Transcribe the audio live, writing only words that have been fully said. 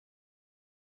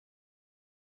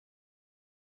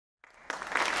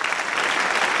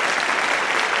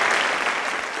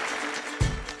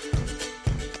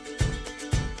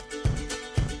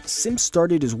Sim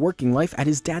started his working life at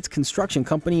his dad's construction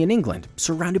company in England,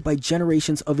 surrounded by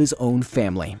generations of his own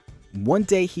family. One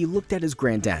day, he looked at his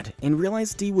granddad and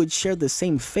realized he would share the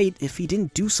same fate if he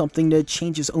didn't do something to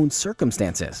change his own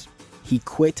circumstances. He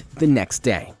quit the next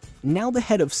day. Now the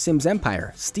head of Sim's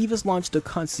empire, Steve has launched a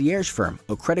concierge firm,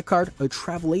 a credit card, a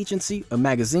travel agency, a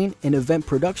magazine, an event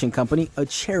production company, a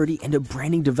charity, and a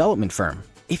branding development firm.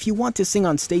 If you want to sing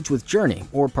on stage with Journey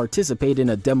or participate in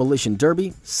a demolition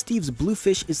derby, Steve's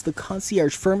Bluefish is the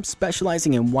concierge firm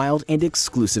specializing in wild and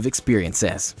exclusive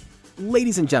experiences.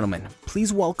 Ladies and gentlemen,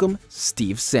 please welcome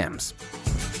Steve Sims.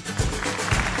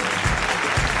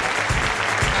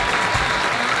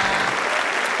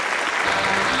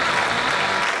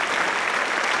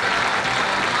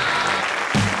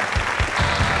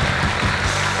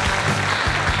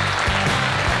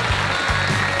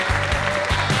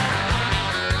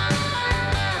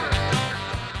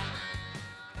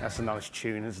 That's a nice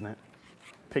tune, isn't it?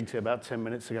 Picked it about 10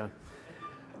 minutes ago.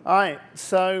 All right,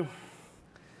 so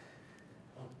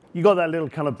you got that little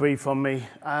kind of brief on me.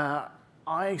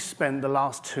 I spent the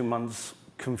last 2 months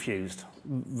confused,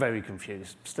 very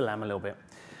confused. Still am a little bit.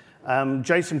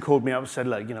 Jason called me up and said,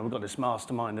 look, you know, we've got this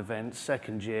mastermind event,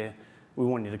 second year, we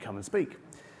want you to come and speak.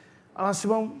 And I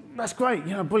said, well, that's great,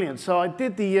 you know, brilliant. So I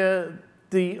did the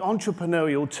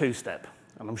entrepreneurial two-step,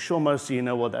 and I'm sure most of you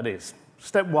know what that is.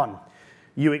 Step one,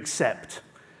 you accept.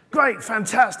 Great,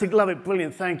 fantastic, love it,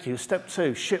 brilliant, thank you. Step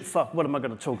two, shit, fuck, what am I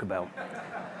going to talk about?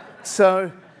 So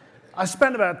I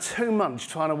spent about 2 months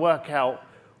trying to work out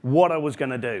what I was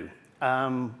going to do.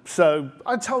 So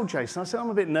I told Jason, I said, I'm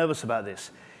a bit nervous about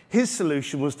this. His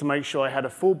solution was to make sure I had a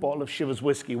full bottle of Shivers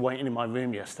whiskey waiting in my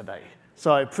room yesterday.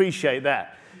 So I appreciate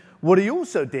that. What he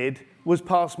also did was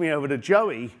pass me over to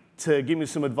Joey to give me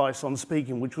some advice on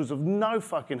speaking, which was of no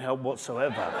fucking help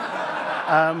whatsoever.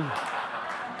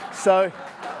 So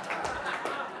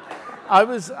I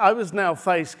was now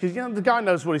faced, because you know, the guy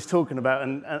knows what he's talking about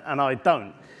and I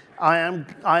don't. I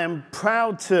am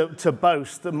proud to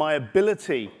boast that my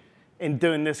ability in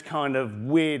doing this kind of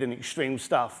weird and extreme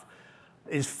stuff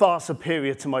is far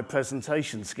superior to my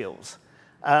presentation skills.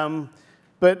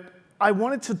 But I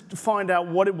wanted to find out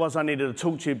what it was I needed to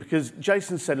talk to you, because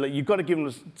Jason said, look, you've got to give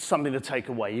them something to take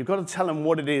away. You've got to tell them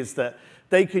what it is that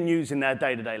they can use in their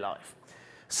day-to-day life.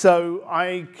 So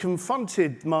I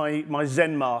confronted my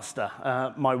Zen master,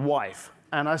 my wife,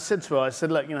 and I said to her, I said,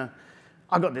 look, you know,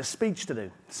 I got this speech to do.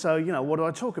 So, you know, what do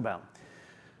I talk about?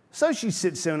 So she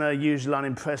sits there in her usual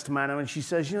unimpressed manner and she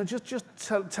says, you know, just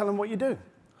tell them what you do.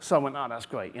 So I went, oh, that's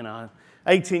great. You know,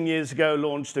 18 years ago,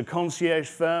 launched a concierge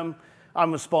firm.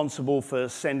 I'm responsible for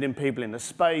sending people into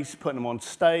space, putting them on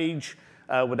stage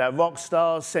with our rock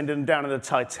stars, sending them down in the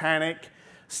Titanic,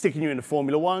 sticking you in a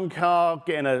Formula One car,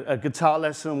 getting a guitar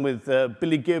lesson with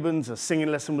Billy Gibbons, a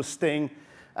singing lesson with Sting,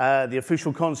 the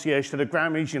official concierge to the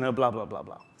Grammys, you know, blah, blah, blah,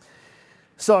 blah.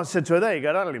 So I said to her, there you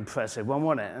go, that'll impressive one,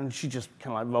 wasn't it? And she just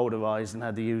kind of like rolled her eyes and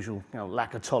had the usual, you know,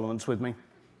 lack of tolerance with me.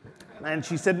 And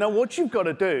she said, no, what you've got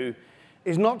to do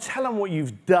is not tell them what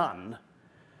you've done,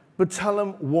 but tell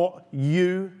them what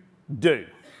you do.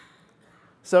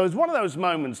 So it's one of those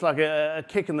moments, like a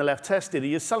kick in the left test did,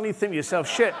 you suddenly think to yourself,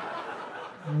 shit,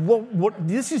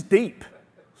 this is deep.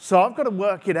 So I've got to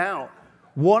work it out,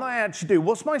 what I actually do.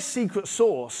 What's my secret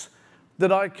sauce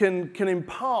that I can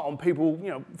impart on people, you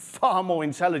know, far more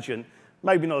intelligent,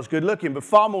 maybe not as good looking, but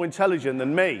far more intelligent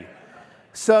than me.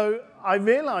 So I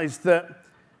realized that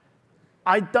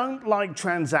I don't like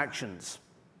transactions.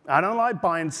 I don't like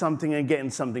buying something and getting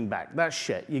something back. That's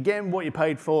shit. You're getting what you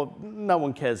paid for. No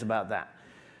one cares about that.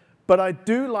 But I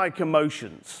do like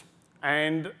emotions.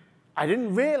 And I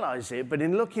didn't realize it, but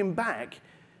in looking back,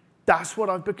 that's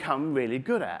what I've become really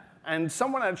good at. And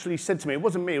someone actually said to me, it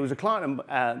wasn't me, it was a client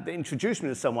that introduced me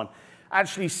to someone,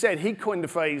 actually said, he coined the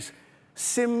phrase,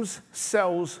 Sims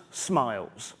sells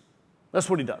smiles. That's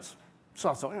what he does. So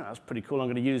I thought, that's pretty cool, I'm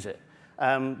going to use it.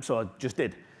 So I just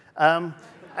did.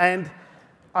 And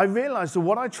I realized that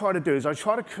what I try to do is I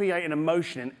try to create an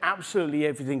emotion in absolutely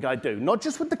everything I do, not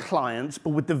just with the clients, but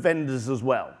with the vendors as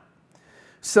well.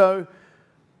 So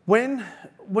when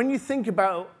you think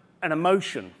about an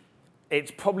emotion, it's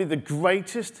probably the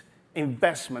greatest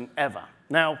investment ever.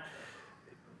 Now,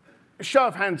 show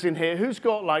of hands in here, who's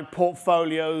got like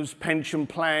portfolios, pension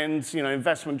plans, you know,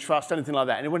 investment trust, anything like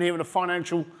that? Anyone here with a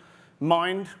financial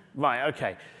mind? Right,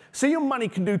 okay. So your money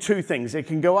can do two things. It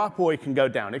can go up or it can go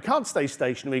down. It can't stay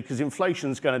stationary because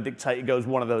inflation's going to dictate it goes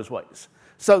one of those ways.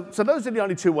 So those are the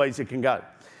only two ways it can go.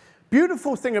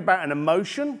 Beautiful thing about an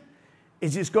emotion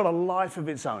is it's got a life of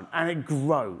its own and it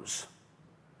grows.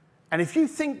 And if you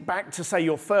think back to, say,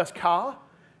 your first car,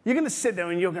 You're going to sit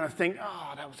there and you're going to think,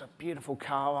 oh, that was a beautiful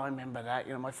car. I remember that.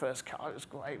 You know, my first car, it was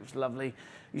great. It was lovely.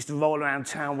 I used to roll around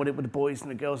town with it with the boys and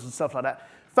the girls and stuff like that.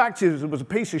 Fact is, it was a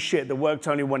piece of shit that worked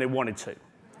only when it wanted to.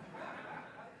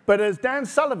 But as Dan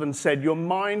Sullivan said, your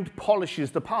mind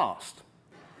polishes the past.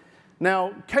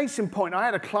 Now, case in point, I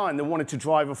had a client that wanted to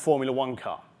drive a Formula One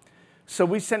car. So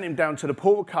we sent him down to the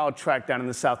Paul Ricard track down in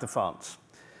the south of France.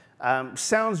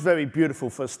 Sounds very beautiful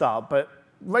for a start, but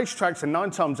racetracks are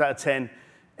 9 times out of 10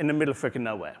 in the middle of freaking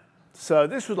nowhere. So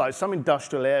this was like some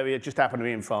industrial area, just happened to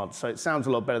be in France, so it sounds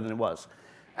a lot better than it was.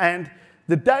 And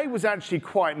the day was actually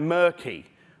quite murky,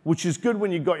 which is good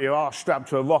when you've got your arse strapped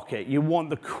to a rocket. You want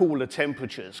the cooler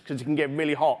temperatures, because it can get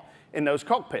really hot in those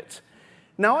cockpits.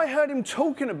 Now, I heard him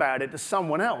talking about it to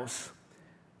someone else,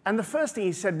 and the first thing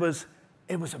he said was,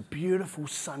 it was a beautiful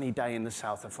sunny day in the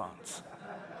south of France.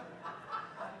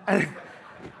 And,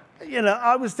 you know,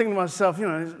 I was thinking to myself, you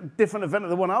know, different event than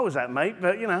the one I was at, mate,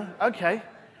 but, you know, okay.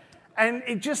 And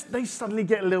they suddenly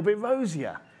get a little bit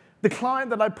rosier. The client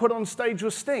that I put on stage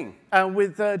was Sting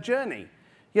with Journey.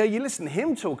 Yeah, you listen to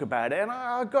him talk about it, and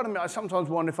I got to admit, I sometimes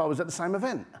wonder if I was at the same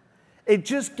event. It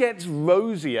just gets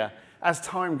rosier as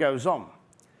time goes on.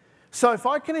 So if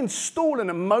I can install an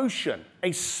emotion,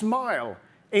 a smile,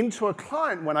 into a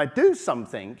client when I do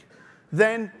something,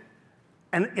 then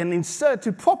and insert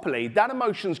it properly, that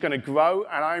emotion is going to grow,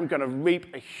 and I'm going to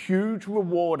reap a huge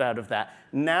reward out of that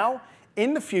now,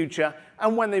 in the future,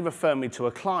 and when they refer me to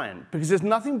a client. Because there's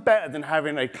nothing better than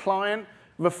having a client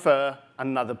refer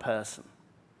another person.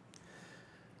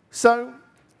 So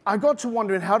I got to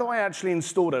wondering, how do I actually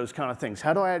install those kind of things?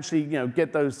 How do I actually, you know,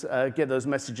 get those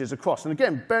messages across? And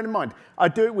again, bear in mind, I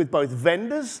do it with both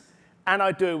vendors and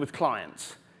I do it with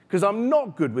clients. Because I'm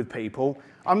not good with people,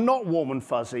 I'm not warm and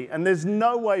fuzzy, and there's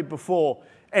no way before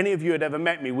any of you had ever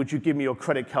met me would you give me your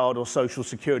credit card or social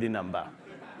security number.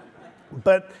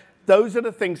 But those are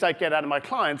the things I get out of my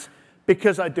clients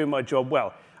because I do my job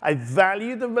well. I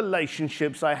value the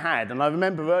relationships I had. And I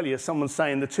remember earlier someone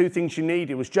saying the 2 things you need,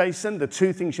 it was Jason, the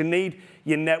 2 things you need,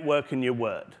 your network and your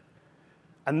word.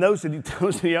 And those are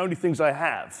the only things I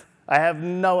have. I have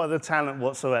no other talent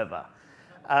whatsoever.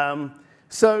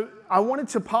 So I wanted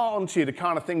to part on to you the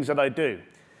kind of things that I do.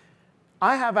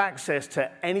 I have access to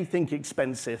anything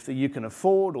expensive that you can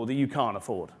afford or that you can't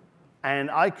afford. And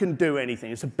I can do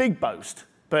anything. It's a big boast.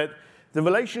 But the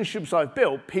relationships I've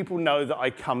built, people know that I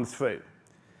come through.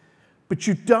 But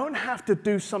you don't have to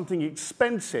do something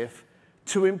expensive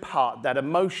to impart that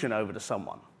emotion over to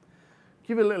someone. I'll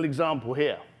give you a little example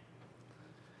here.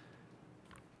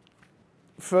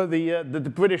 For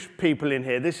the British people in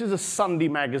here, this is a Sunday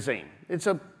magazine. It's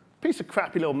a piece of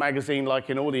crappy little magazine like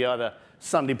in all the other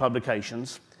Sunday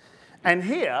publications. And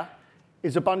here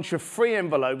is a bunch of free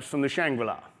envelopes from the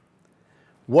Shangri-La.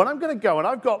 What I'm going to go, and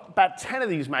I've got about 10 of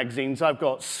these magazines. I've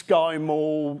got Sky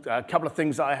Mall, a couple of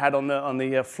things that I had on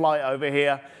the flight over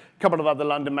here, a couple of other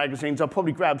London magazines. I'll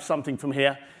probably grab something from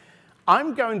here.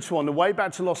 I'm going to, on the way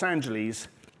back to Los Angeles,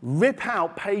 rip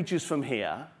out pages from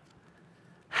here,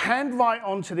 handwrite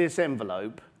onto this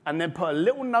envelope, and then put a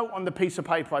little note on the piece of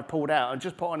paper I pulled out and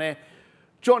just put on there,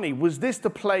 Johnny, was this the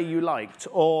play you liked?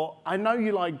 Or I know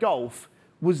you like golf.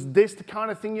 Was this the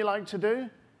kind of thing you like to do?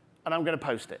 And I'm going to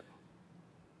post it.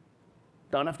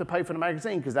 Don't have to pay for the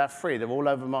magazine because they're free. They're all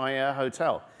over my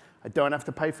hotel. I don't have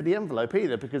to pay for the envelope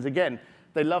either because, again,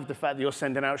 they love the fact that you're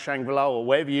sending out Shangri-La or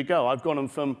wherever you go. I've gone on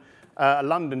from a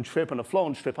London trip and a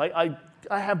Florence trip. I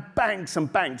have banks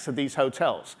and banks of these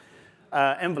hotels,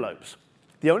 envelopes.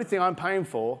 The only thing I'm paying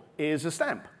for is a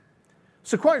stamp.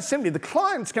 So quite simply, the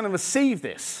client's going to receive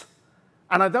this.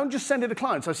 And I don't just send it to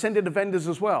clients, I send it to vendors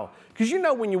as well. Because you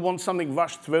know when you want something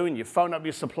rushed through and you phone up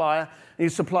your supplier, and your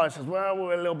supplier says, well,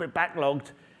 we're a little bit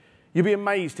backlogged. You'll be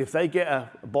amazed if they get a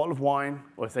bottle of wine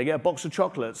or if they get a box of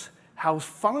chocolates, how,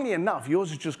 funnily enough, yours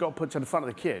has just got put to the front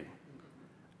of the queue.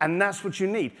 And that's what you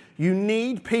need. You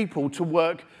need people to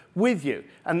work with you.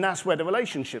 And that's where the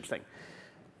relationships thing.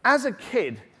 As a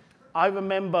kid, I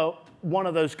remember one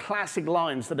of those classic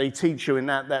lines that they teach you in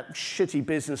that shitty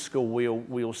business school we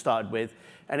all started with.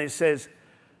 And it says,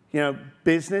 you know,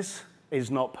 business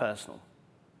is not personal.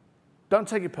 Don't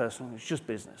take it personal, it's just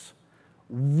business.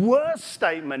 Worst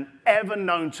statement ever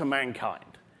known to mankind.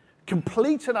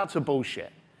 Complete and utter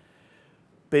bullshit.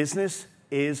 Business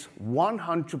is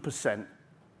 100%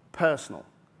 personal.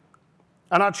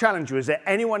 And I'll challenge you, is there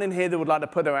anyone in here that would like to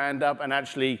put their hand up and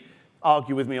actually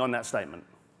argue with me on that statement?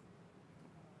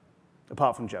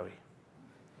 Apart from Joey.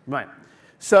 Right.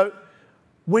 So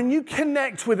when you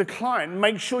connect with a client,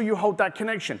 make sure you hold that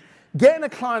connection. Getting a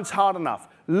client's hard enough.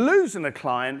 Losing a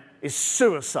client is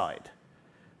suicide.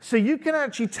 So you can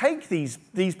actually take these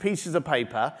pieces of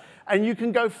paper and you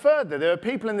can go further. There are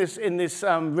people in this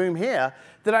room here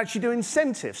that actually do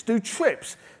incentives, do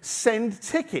trips, send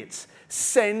tickets,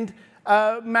 send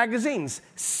magazines,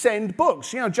 send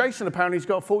books. You know, Jason apparently has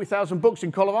got 40,000 books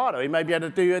in Colorado. He maybe had to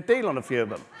do a deal on a few of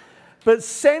them. But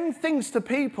send things to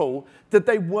people that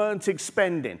they weren't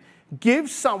expending. Give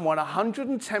someone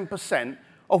 110%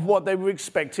 of what they were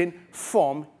expecting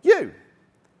from you.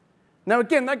 Now,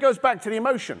 again, that goes back to the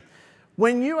emotion.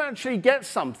 When you actually get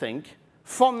something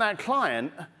from that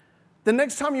client, the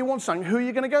next time you want something, who are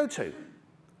you going to go to?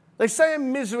 They say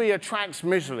misery attracts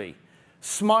misery.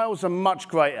 Smiles are much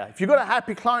greater. If you've got a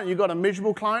happy client, you've got a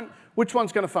miserable client, which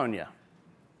one's going to phone you?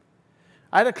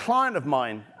 I had a client of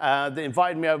mine that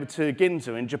invited me over to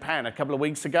Ginza in Japan a couple of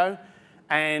weeks ago,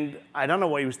 and I don't know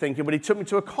what he was thinking, but he took me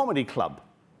to a comedy club.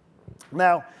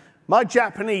 Now, my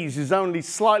Japanese is only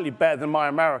slightly better than my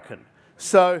American.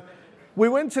 So we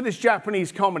went to this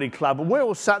Japanese comedy club, and we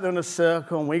all sat there in a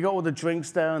circle, and we got all the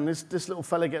drinks there, and this little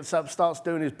fella gets up, starts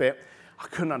doing his bit. I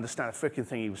couldn't understand a freaking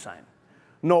thing he was saying.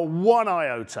 Not one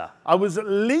iota. I was at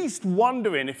least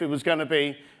wondering if it was going to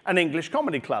be an English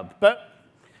comedy club. But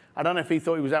I don't know if he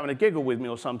thought he was having a giggle with me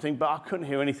or something, but I couldn't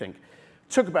hear anything. It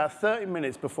took about 30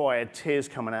 minutes before I had tears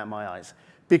coming out of my eyes,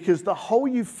 because the whole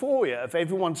euphoria of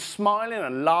everyone smiling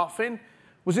and laughing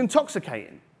was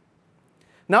intoxicating.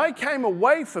 Now, I came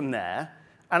away from there,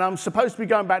 and I'm supposed to be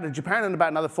going back to Japan in about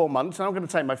another 4 months, and I'm going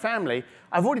to take my family.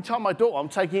 I've already told my daughter I'm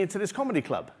taking her to this comedy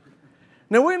club.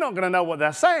 Now, we're not going to know what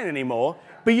they're saying anymore,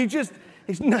 but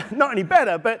it's not any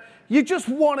better, but you just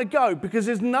want to go, because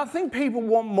there's nothing people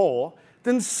want more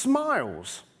than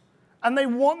smiles. And they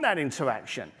want that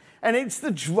interaction. And it's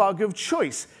the drug of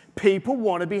choice. People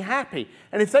want to be happy.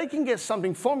 And if they can get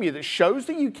something from you that shows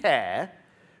that you care,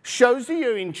 shows that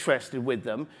you're interested with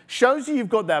them, shows that you've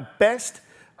got their best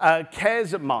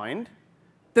cares at mind,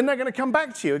 then they're going to come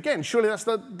back to you. Again, surely that's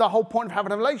the whole point of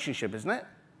having a relationship, isn't it?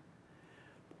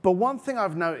 But one thing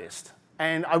I've noticed,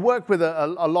 and I work with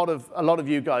a lot of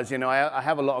you guys, you know, I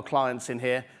have a lot of clients in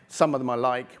here, some of them I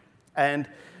like, and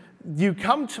you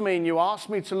come to me and you ask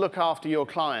me to look after your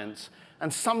clients,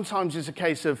 and sometimes it's a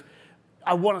case of,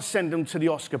 I want to send them to the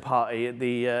Oscar party at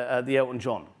the Elton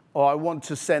John, or I want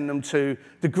to send them to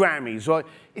the Grammys, or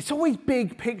it's always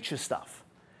big picture stuff.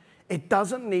 It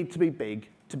doesn't need to be big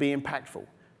to be impactful.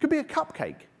 It could be a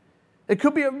cupcake. It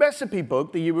could be a recipe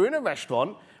book that you were in a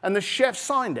restaurant and the chef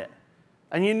signed it.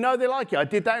 And you know they like it. I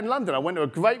did that in London. I went to a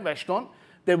great restaurant.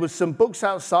 There was some books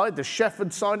outside. The chef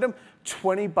had signed them.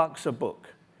 $20 a book.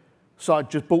 So I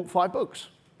just bought 5 books.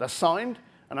 They're signed,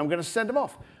 and I'm going to send them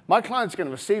off. My client's going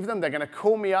to receive them. They're going to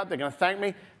call me up. They're going to thank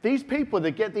me. These people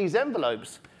that get these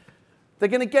envelopes, they're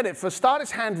going to get it. For a start,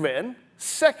 it's handwritten.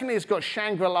 Secondly, it's got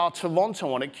Shangri-La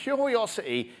Toronto on it.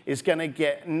 Curiosity is going to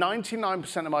get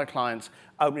 99% of my clients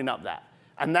opening up that.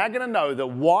 And they're going to know that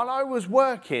while I was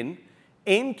working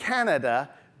in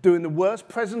Canada doing the worst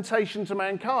presentation to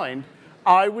mankind,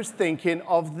 I was thinking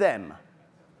of them.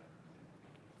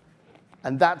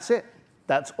 And that's it.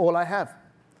 That's all I have.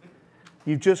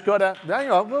 You've just got to, there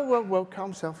you are, well,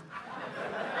 calm yourself.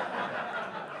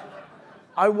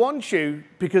 I want you,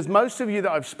 because most of you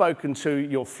that I've spoken to,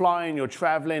 you're flying, you're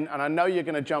traveling, and I know you're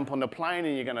going to jump on the plane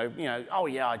and you're going to, you know, oh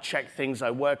yeah, I check things,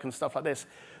 I work and stuff like this.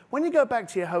 When you go back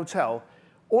to your hotel,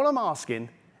 all I'm asking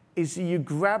is you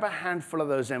grab a handful of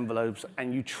those envelopes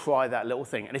and you try that little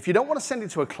thing. And if you don't want to send it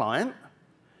to a client,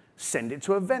 send it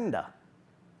to a vendor.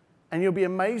 And you'll be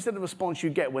amazed at the response you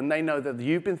get when they know that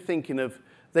you've been thinking of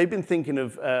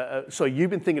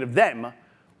them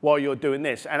while you're doing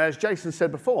this. And as Jason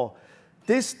said before,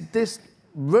 this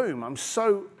room, I'm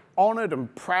so honored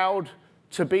and proud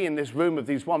to be in this room of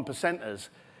these 1%ers.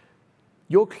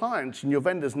 Your clients and your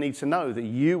vendors need to know that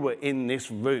you were in this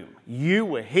room. You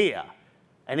were here.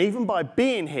 And even by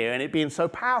being here and it being so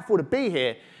powerful to be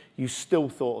here, you still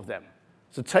thought of them.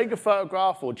 So take a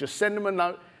photograph or just send them a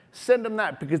note. Send them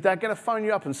that, because they're going to phone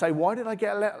you up and say, why did I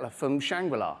get a letter from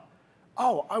Shangri-La?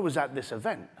 Oh, I was at this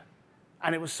event.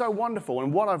 And it was so wonderful.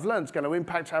 And what I've learned is going to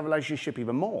impact our relationship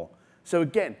even more. So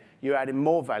again, you're adding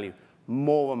more value,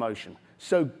 more emotion.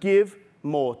 So give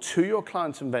more to your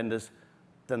clients and vendors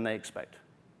than they expect.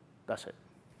 That's it.